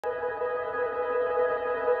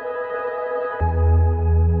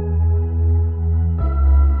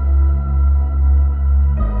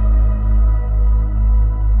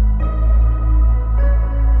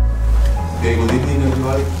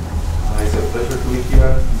pleasure to be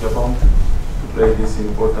here in Japan to play this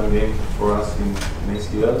important game for us in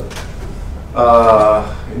𝐓𝐀'𝐻𝐈.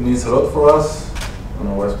 It means a lot for us and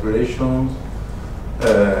our aspirations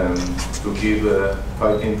to keep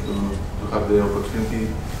fighting to have the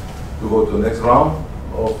opportunity to go to the next round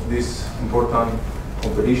of this important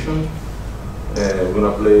competition. We're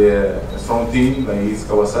going to play a strong team like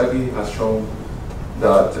Kawasaki has shown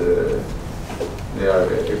that they are a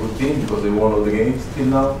good team because they won all the games till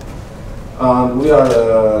now. And we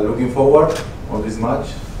are looking forward on this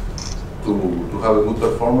match to have a good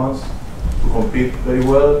performance, to compete very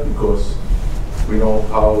well because we know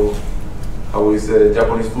how is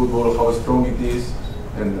Japanese football, how strong it is,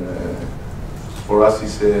 and for us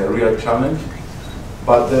it's a real challenge.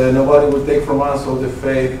 But nobody will take from us all the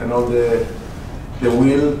faith and all the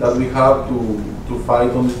will that we have to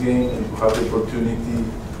fight on this game and to have the opportunity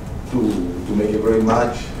to make a great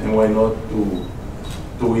match, and why not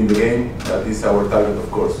to win the game. That is our target,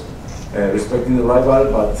 of course. Respecting the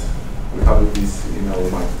rival, but we have this in our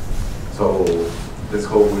mind. So let's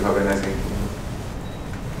hope we have a nice game.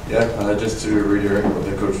 Yeah, just to reiterate what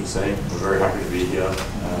the coach was saying, we're very happy to be here.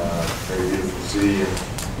 Very beautiful city and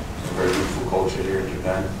a very beautiful culture here in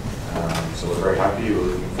Japan. So we're very happy. We're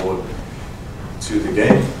looking forward to the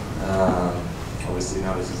game. Obviously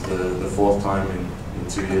now this is the fourth time in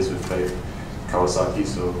 2 years we've played Kawasaki,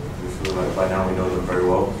 so we feel like by now we know them very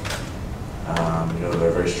well. We know they're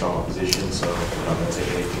a very strong opposition, so we're not going to take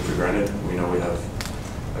anything for granted. We know we have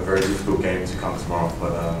a very difficult game to come tomorrow,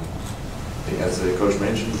 but I think as the coach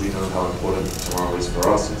mentioned, we know how important tomorrow is for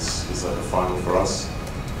us. It's like a final for us.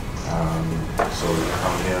 So we're going to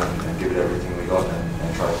come here and give it everything we got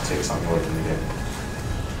and try to take something away from the game.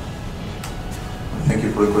 Thank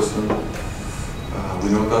you for the question. We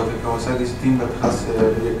know that the Kawasaki is a team that has a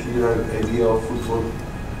very clear idea of football.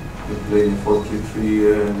 They play in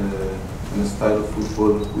 4-3-3 and a style of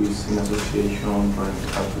football who is in association, trying to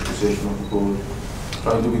have the possession of the ball,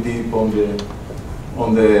 trying to be deep on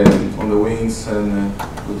the wings and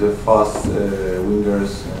with the fast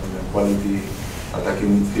wingers and quality attacking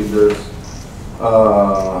midfielders.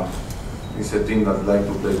 It's a team that like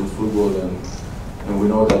to play good football, and we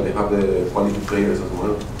know that they have the quality players as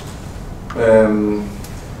well.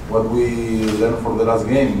 What we learned from the last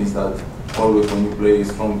game is that always when you play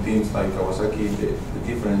strong teams like Kawasaki, the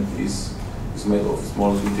difference is made of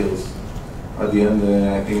small details. At the end,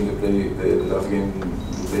 I think the last game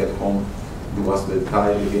we played at home, it was the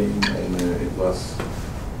tie game, and it was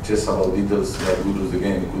just about details that we lose the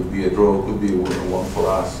game. It could be a draw, it could be a one for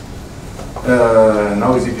us.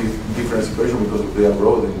 Now it's a different situation because we play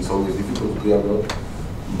abroad, and it's always difficult to play abroad.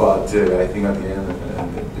 But I think at the end,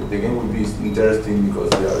 the game will be interesting because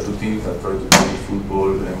we are two teams that try to play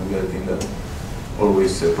football, and we are a team that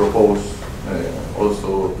always propose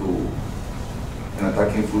also to an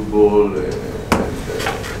attacking football.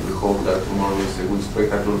 And we hope that tomorrow is a good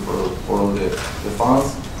spectacle for all the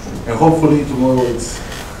fans, and hopefully tomorrow it's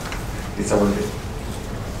our day.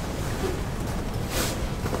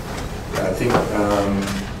 Yeah, I think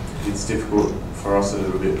it's difficult for us a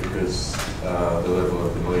little bit because the level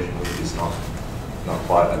of the Malaysian League is not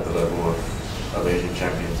quite at the level of Asian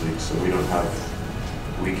Champions League, so we don't have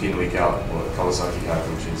week in, week out what Kawasaki have,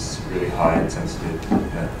 which is really high intensive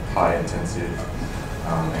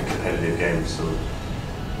and competitive games. So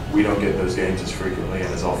we don't get those games as frequently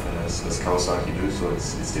and as often as Kawasaki do, so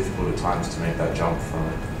it's difficult at times to make that jump from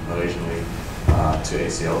Malaysian League to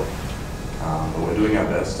ACL. But we're doing our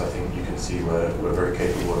best. I think you can see we're very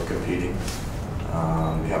capable of competing.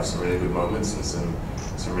 We have some really good moments and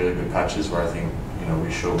some really good patches where I think we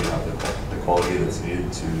show we have the quality that's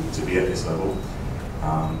needed to be at this level.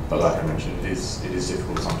 But like I mentioned, it is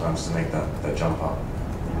difficult sometimes to make that jump up.